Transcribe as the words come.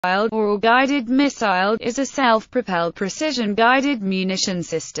or guided missile is a self-propelled precision-guided munition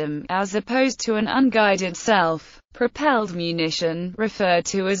system, as opposed to an unguided self-propelled munition, referred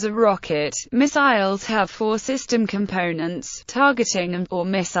to as a rocket. Missiles have four system components: targeting and/or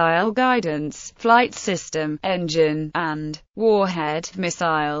missile guidance, flight system, engine, and warhead.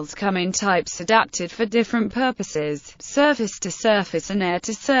 Missiles come in types adapted for different purposes: surface-to-surface and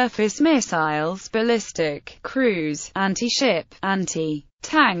air-to-surface missiles, ballistic, cruise, anti-ship,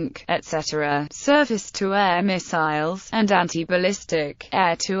 anti-tank, etc., surface-to-air missiles, and anti-ballistic,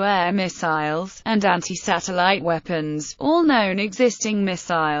 air-to-air missiles, and anti-satellite weapons. All known existing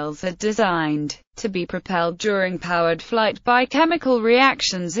missiles are designed to be propelled during powered flight by chemical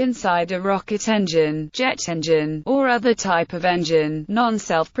reactions inside a rocket engine, jet engine, or other type of engine.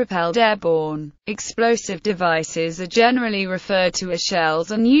 Non-self-propelled airborne explosive devices are generally referred to as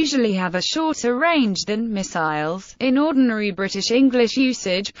shells and usually have a shorter range than missiles, in ordinary British English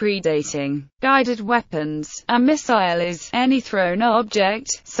usage predating guided weapons. A missile is any thrown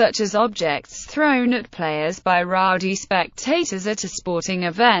object, such as objects thrown at players by rowdy spectators at a sporting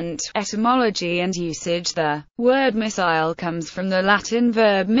event. Etymology and usage: the word missile comes from the Latin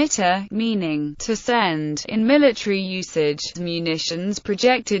verb mitter, meaning to send. In military usage, munitions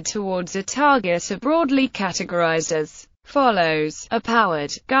projected towards a target are broadly categorized as follows. A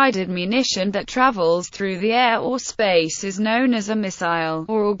powered, guided munition that travels through the air or space is known as a missile,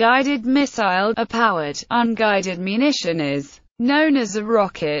 or a guided missile. A powered, unguided munition is known as a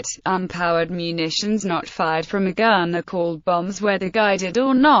rocket. Unpowered munitions not fired from a gun are called bombs, whether guided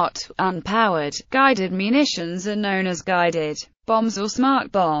or not. Unpowered, guided munitions are known as guided bombs or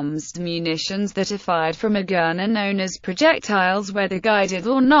smart bombs. Munitions that are fired from a gun are known as projectiles, whether guided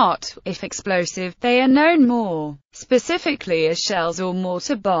or not. If explosive, they are known more specifically as shells or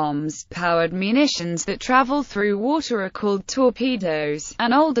mortar bombs. Powered munitions that travel through water are called torpedoes.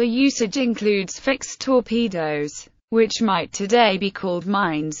 An older usage includes fixed torpedoes, which might today be called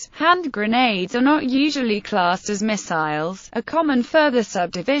mines. Hand grenades are not usually classed as missiles. A common further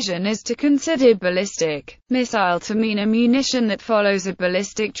subdivision is to consider ballistic missile to mean a munition that follows a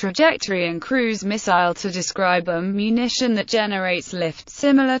ballistic trajectory, and cruise missile to describe a munition that generates lift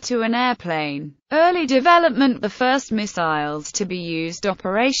similar to an airplane. Early development: the first missiles to be used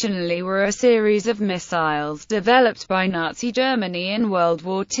operationally were a series of missiles developed by Nazi Germany in World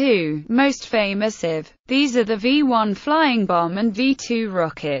War II, most famous of these are the V-1 flying bomb and V-2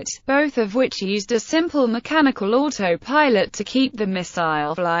 rocket, both of which used a simple mechanical autopilot to keep the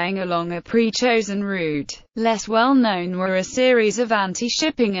missile flying along a pre-chosen route. Less well known were a series of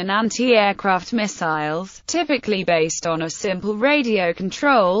anti-shipping and anti-aircraft missiles, typically based on a simple radio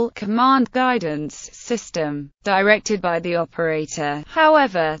control, command guidance system, directed by the operator.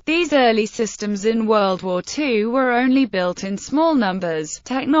 However, these early systems in World War II were only built in small numbers.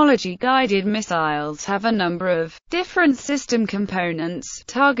 Technology-guided missiles have a number of different system components: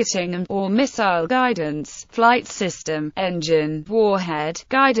 targeting and/or missile guidance, flight system, engine, warhead,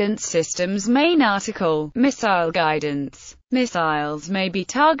 guidance systems. Main article: Missile guidance. Missiles may be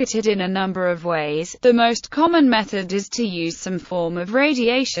targeted in a number of ways. The most common method is to use some form of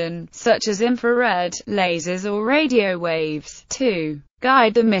radiation, such as infrared, lasers or radio waves, to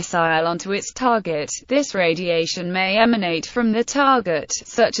guide the missile onto its target. This radiation may emanate from the target,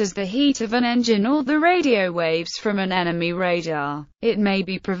 such as the heat of an engine or the radio waves from an enemy radar. It may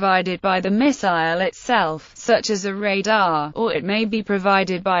be provided by the missile itself, such as a radar, or it may be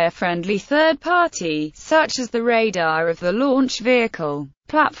provided by a friendly third party, such as the radar of the launch vehicle,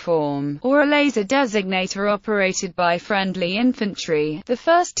 platform, or a laser designator operated by friendly infantry. The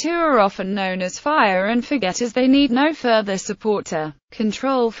first two are often known as fire and forget, as they need no further support to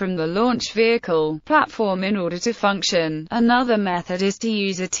control from the launch vehicle platform in order to function. Another method is to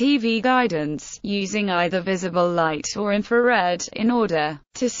use a TV guidance, using either visible light or infrared, in order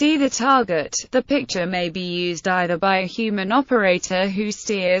to see the target. The picture may be used either by a human operator who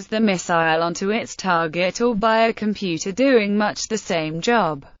steers the missile onto its target, or by a computer doing much the same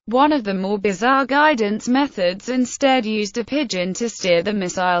job. One of the more bizarre guidance methods instead used a pigeon to steer the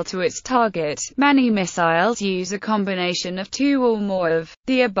missile to its target. Many missiles use a combination of two or more of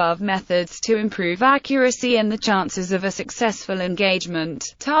the above methods to improve accuracy and the chances of a successful engagement.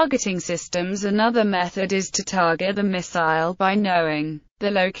 Targeting systems. Another method is to target the missile by knowing the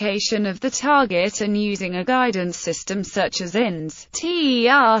location of the target and using a guidance system such as INS,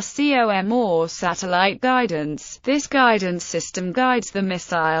 TERCOM, or satellite guidance. This guidance system guides the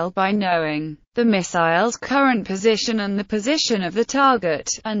missile by knowing the missile's current position and the position of the target,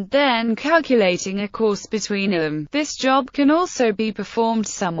 and then calculating a course between them. This job can also be performed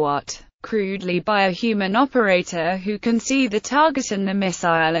somewhat crudely by a human operator who can see the target and the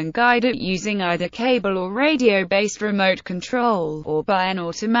missile and guide it using either cable or radio-based remote control, or by an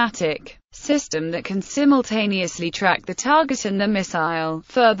automatic system that can simultaneously track the target and the missile.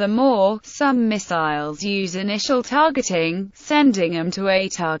 Furthermore, some missiles use initial targeting, sending them to a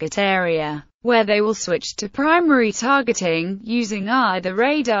target area, where they will switch to primary targeting, using either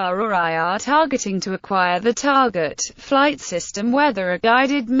radar or IR targeting to acquire the target. Flight system. Whether a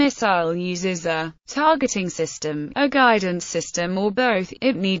guided missile uses a targeting system, a guidance system, or both,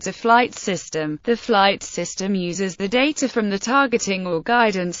 it needs a flight system. The flight system uses the data from the targeting or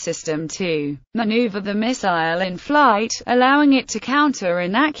guidance system to maneuver the missile in flight, allowing it to counter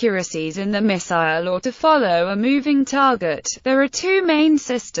inaccuracies in the missile or to follow a moving target. There are two main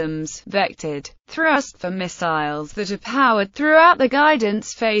systems: vectored thrust for missiles that are powered throughout the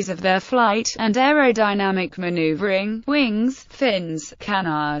guidance phase of their flight, and aerodynamic maneuvering, wings, fins,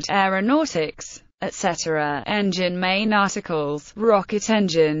 canard, aeronautics, etc. Engine. Main articles: rocket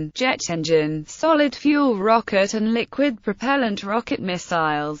engine, jet engine, solid fuel rocket and liquid propellant rocket.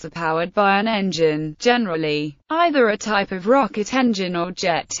 Missiles are powered by an engine, generally either a type of rocket engine or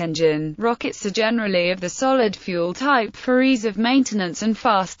jet engine. Rockets are generally of the solid fuel type for ease of maintenance and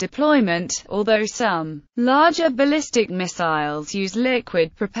fast deployment, although some larger ballistic missiles use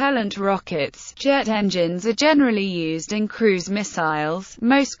liquid propellant rockets. Jet engines are generally used in cruise missiles,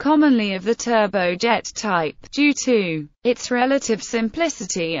 most commonly of the turbojet type. Due to its relative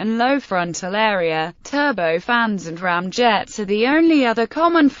simplicity and low frontal area, turbofans and ramjets are the only other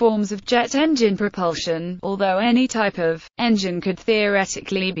common forms of jet engine propulsion, although any type of engine could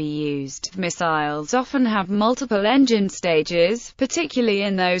theoretically be used. Missiles often have multiple engine stages, particularly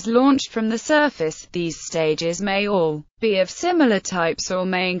in those launched from the surface. These stages may all be of similar types or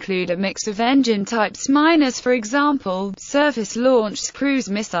may include a mix of engine types. For example, surface-launched cruise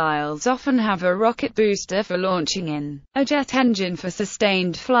missiles often have a rocket booster for launching in, a jet engine for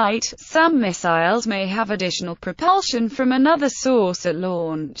sustained flight. Some missiles may have additional propulsion from another source at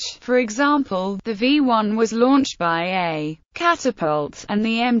launch. For example, the V-1 was launched by a catapult, and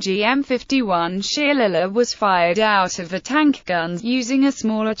the MGM-51 Shillelagh was fired out of the tank guns using a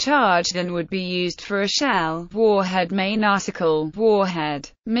smaller charge than would be used for a shell. Warhead. Main article: warhead.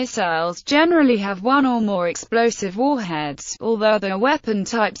 Missiles generally have one or more explosive warheads, although other weapon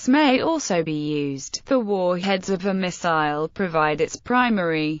types may also be used. The warheads of a missile provide its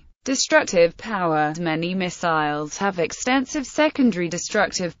primary destructive power. Many missiles have extensive secondary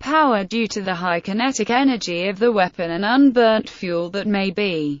destructive power due to the high kinetic energy of the weapon and unburnt fuel that may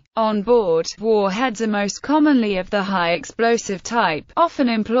be on board. Warheads are most commonly of the high explosive type, often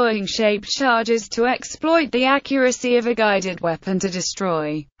employing shaped charges to exploit the accuracy of a guided weapon to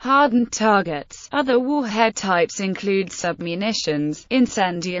destroy hardened targets. Other warhead types include submunitions,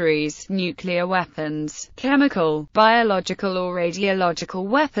 incendiaries, nuclear weapons, chemical, biological or radiological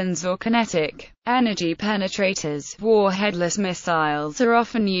weapons, or kinetic energy penetrators. Warheadless missiles are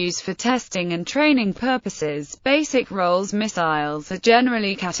often used for testing and training purposes. Basic roles. Missiles are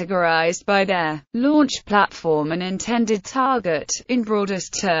generally categorized by their launch platform and intended target. In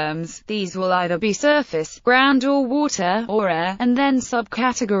broadest terms, these will either be surface, ground or water, or air, and then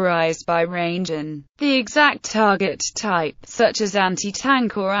subcategorized by range and the exact target type, such as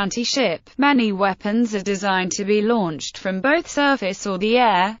anti-tank or anti-ship. Many weapons are designed to be launched from both surface or the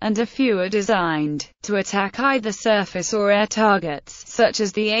air, and a few are designed to attack either surface or air targets, such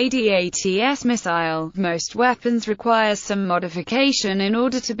as the ADATS missile. Most weapons require some modification in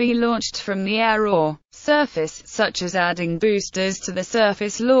order to be launched from the air or surface, such as adding boosters to the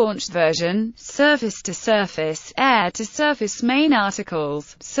surface-launched version. Surface-to-surface, air-to-surface. Main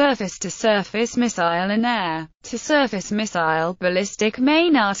articles: surface-to-surface missile and air-to-surface missile. Ballistic.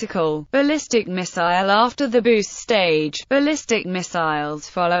 Main article: ballistic missile. After the boost stage, ballistic missiles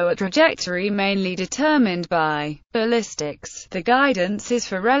follow a trajectory mainly determined by ballistics. The guidance is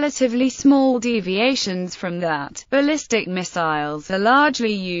for relatively small deviations from that. Ballistic missiles are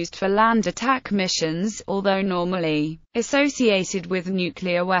largely used for land attack missions, although normally associated with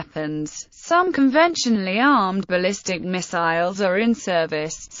nuclear weapons. Some conventionally armed ballistic missiles are in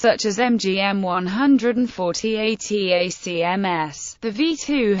service, such as MGM-140 ATACMS. The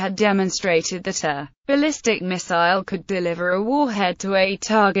V-2 had demonstrated that a ballistic missile could deliver a warhead to a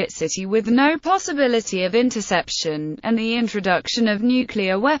target city with no possibility of interception, and the introduction of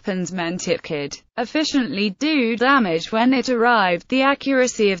nuclear weapons meant it could efficiently do damage when it arrived. The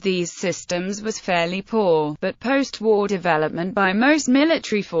accuracy of these systems was fairly poor, but post-war development by most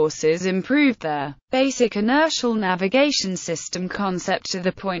military forces improved their basic inertial navigation system concept to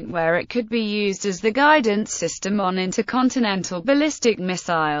the point where it could be used as the guidance system on intercontinental ballistic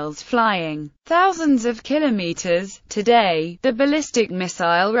missiles flying thousands of kilometers. Today, the ballistic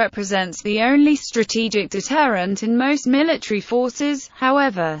missile represents the only strategic deterrent in most military forces.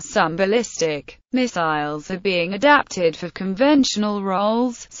 However, some ballistic missiles are being adapted for conventional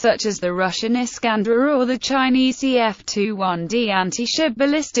roles, such as the Russian Iskander or the Chinese CF-21D anti-ship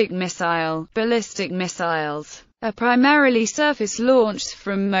ballistic missile. Ballistic missiles are primarily surface-launched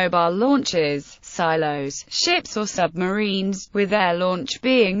from mobile launches, silos, ships or submarines, with air launch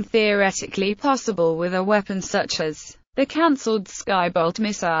being theoretically possible with a weapon such as the cancelled Skybolt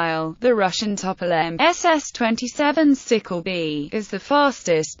missile. The Russian Tupolev SS-27 Sickle B is the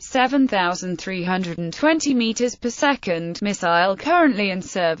fastest 7,320 meters per second missile currently in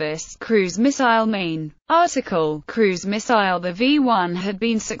service. Cruise missile main article. Cruise missile. The V-1 had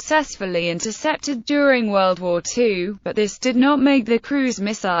been successfully intercepted during World War II, but this did not make the cruise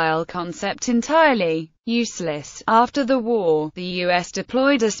missile concept entirely useless. After the war, the U.S.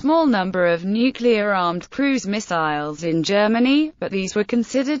 deployed a small number of nuclear-armed cruise missiles in Germany, but these were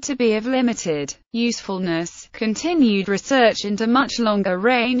considered to be of limited usefulness. Continued research into much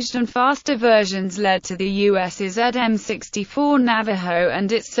longer-ranged and faster versions led to the U.S.'s M64 Navajo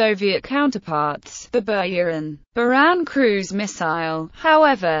and its Soviet counterparts, the Buran cruise missile.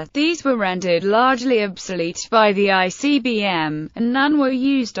 However, these were rendered largely obsolete by the ICBM, and none were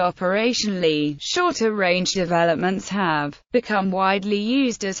used operationally. Shorter-range developments have become widely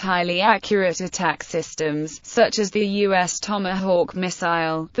used as highly accurate attack systems, such as the U.S. Tomahawk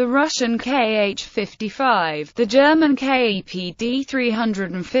missile, the Russian Kh-55, the German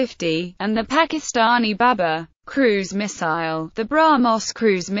KEPD-350, and the Pakistani Babur cruise missile. The BrahMos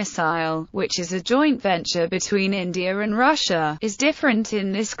cruise missile, which is a joint venture between India and Russia, is different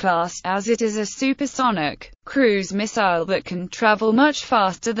in this class, as it is a supersonic cruise missile that can travel much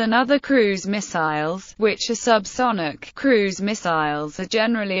faster than other cruise missiles, which are subsonic. Cruise missiles are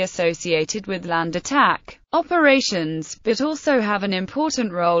generally associated with land attack operations, but also have an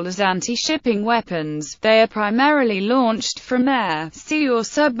important role as anti-shipping weapons. They are primarily launched from air, sea or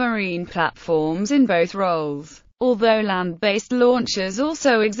submarine platforms in both roles, although land-based launchers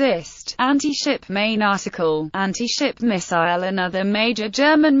also exist. Anti-ship main article. Anti-ship missile. Another major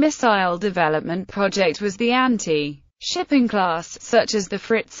German missile development project was the anti-shipping class, such as the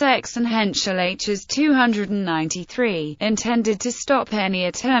Fritz X and Henschel HS-293, intended to stop any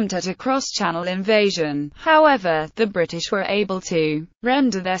attempt at a cross-channel invasion. However, the British were able to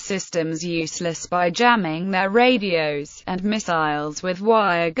render their systems useless by jamming their radios, and missiles with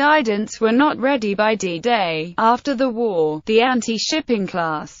wire guidance were not ready by D-Day. After the war, the anti-shipping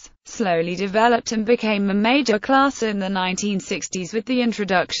class slowly developed and became a major class in the 1960s with the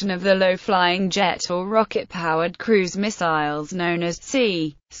introduction of the low-flying jet or rocket-powered cruise missiles known as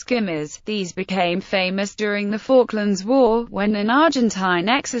sea skimmers. These became famous during the Falklands War, when an Argentine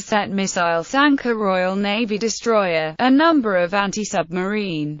Exocet missile sank a Royal Navy destroyer. A number of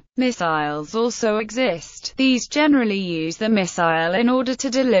anti-submarine missiles also exist. These generally use the missile in order to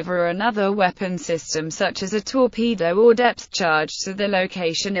deliver another weapon system, such as a torpedo or depth charge, to the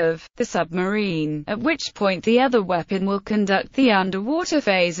location of the submarine, at which point the other weapon will conduct the underwater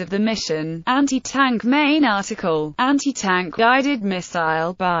phase of the mission. Anti-tank main article. Anti-tank guided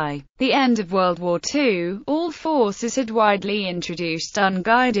missile. By the end of World War II, all forces had widely introduced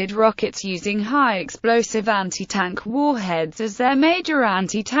unguided rockets using high-explosive anti-tank warheads as their major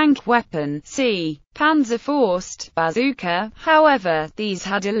anti-tank weapon. See Panzerfaust bazooka. However, these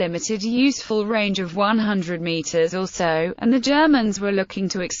had a limited useful range of 100 meters or so, and the Germans were looking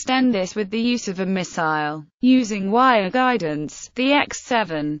to extend this with the use of a missile using wire guidance, the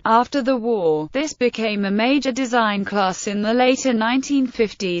X-7. After the war, this became a major design class in the later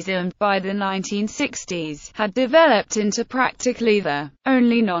 1950s and, by the 1960s, had developed into practically the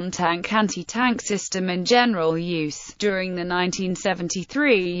only non-tank anti-tank system in general use. During the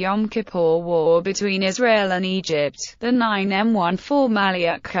 1973 Yom Kippur War between Israel and Egypt, the 9M14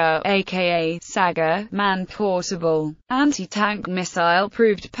 Malyutka, aka Saga, man-portable anti-tank missile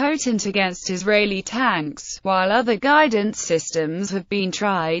proved potent against Israeli tanks. While other guidance systems have been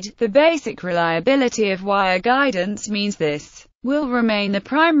tried, the basic reliability of wire guidance means this will remain the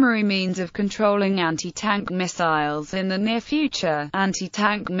primary means of controlling anti-tank missiles in the near future.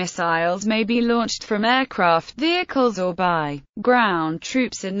 Anti-tank missiles may be launched from aircraft vehicles or by ground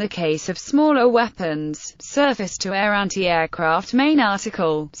troops in the case of smaller weapons. Surface-to-air anti-aircraft main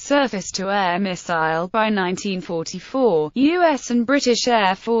article. Surface-to-air missile. By 1944, U.S. and British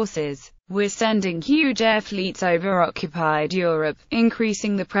Air Forces was sending huge air fleets over occupied Europe,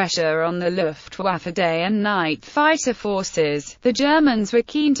 increasing the pressure on the Luftwaffe day and night fighter forces. The Germans were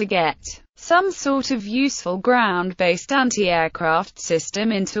keen to get some sort of useful ground-based anti-aircraft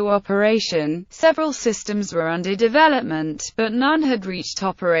system into operation. Several systems were under development, but none had reached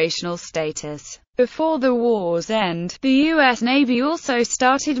operational status. Before the war's end, the U.S. Navy also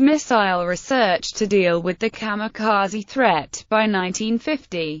started missile research to deal with the kamikaze threat. By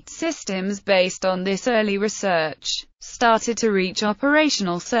 1950, systems based on this early research started to reach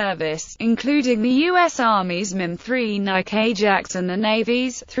operational service, including the U.S. Army's MIM-3 Nike Ajax and the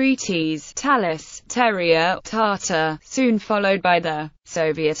Navy's 3Ts, Talus, Terrier, Tartar, soon followed by the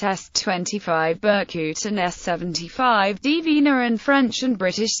Soviet S-25 Berkut and S-75 Divina and French and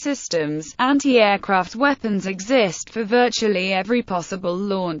British systems. Anti-aircraft weapons exist for virtually every possible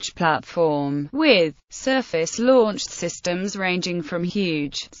launch platform, with surface-launched systems ranging from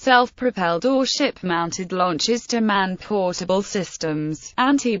huge, self-propelled or ship-mounted launches to man-portable systems.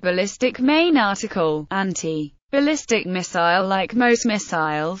 Anti-ballistic main article. Anti-ballistic missile. Like most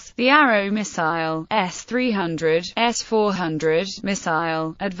missiles, the Arrow missile, S-300, S-400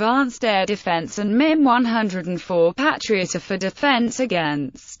 missile, Advanced Air Defense and MIM-104 Patriot are for defense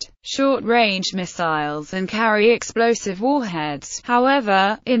against short-range missiles and carry explosive warheads.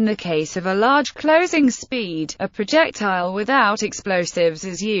 However, in the case of a large closing speed, a projectile without explosives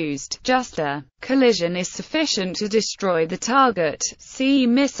is used. Just a collision is sufficient to destroy the target. See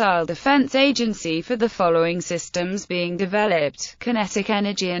Missile Defense Agency for the following systems being developed: Kinetic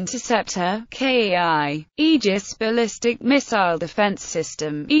Energy Interceptor, KEI, Aegis Ballistic Missile Defense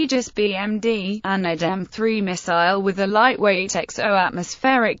System, Aegis BMD, ANADEM-3 missile with a lightweight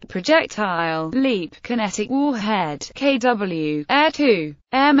exo-atmospheric projectile, LEAP, kinetic warhead, KW, Air-2,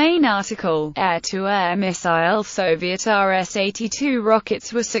 Air main article, air-to-air missile. Soviet RS-82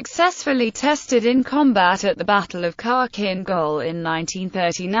 rockets were successfully tested in combat at the Battle of Kharkhin Gol in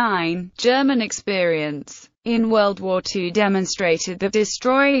 1939. German experience in World War II demonstrated that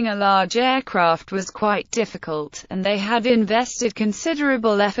destroying a large aircraft was quite difficult, and they had invested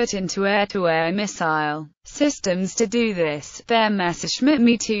considerable effort into air-to-air missile systems to do this. Their Messerschmitt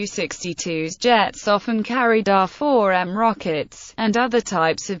Me-262s jets often carried R-4M rockets, and other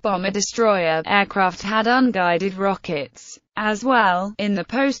types of bomber-destroyer aircraft had unguided rockets as well. In the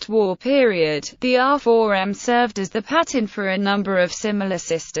post-war period, the R-4M served as the pattern for a number of similar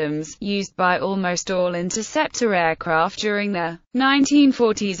systems, used by almost all interceptor aircraft during the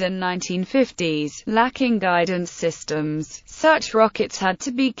 1940s and 1950s. Lacking guidance systems, such rockets had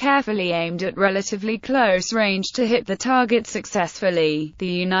to be carefully aimed at relatively close range to hit the target successfully. The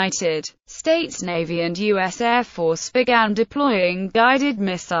United States Navy and U.S. Air Force began deploying guided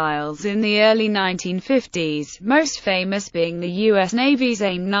missiles in the early 1950s, most famous being the U.S. Navy's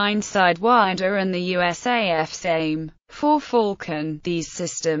AIM-9 Sidewinder and the USAF's AIM-4 Falcon. These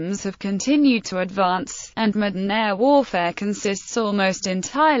systems have continued to advance, and modern air warfare consists almost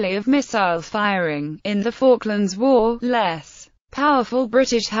entirely of missile firing. In the Falklands War, less powerful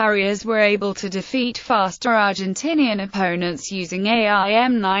British Harriers were able to defeat faster Argentinian opponents using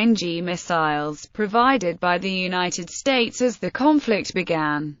AIM-9G missiles provided by the United States as the conflict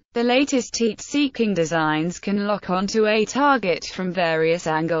began. The latest heat-seeking designs can lock onto a target from various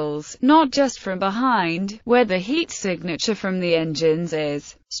angles, not just from behind, where the heat signature from the engines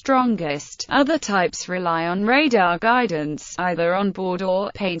is strongest. Other types rely on radar guidance, either on board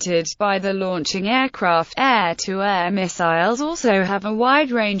or painted by the launching aircraft. Air-to-air missiles also have a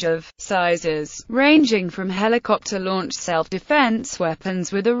wide range of sizes, ranging from helicopter-launched self-defense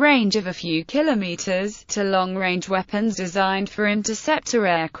weapons with a range of a few kilometers, to long-range weapons designed for interceptor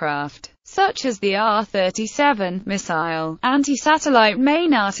aircraft, such as the R-37 missile. Anti-satellite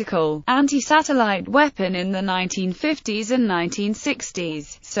main article. Anti-satellite weapon. In the 1950s and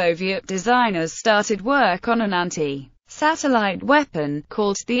 1960s, Soviet designers started work on an anti-satellite weapon,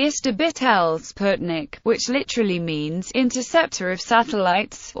 called the Istobetel Sputnik, which literally means interceptor of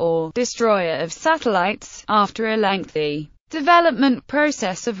satellites, or destroyer of satellites. After a lengthy development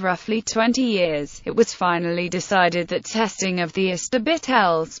process of roughly 20 years, it was finally decided that testing of the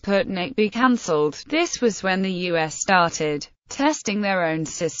Istobetel Sputnik be cancelled. This was when the US started testing their own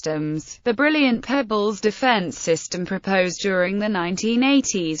systems. The Brilliant Pebbles defense system proposed during the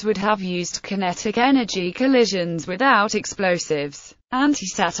 1980s would have used kinetic energy collisions without explosives.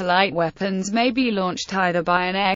 Anti-satellite weapons may be launched either by an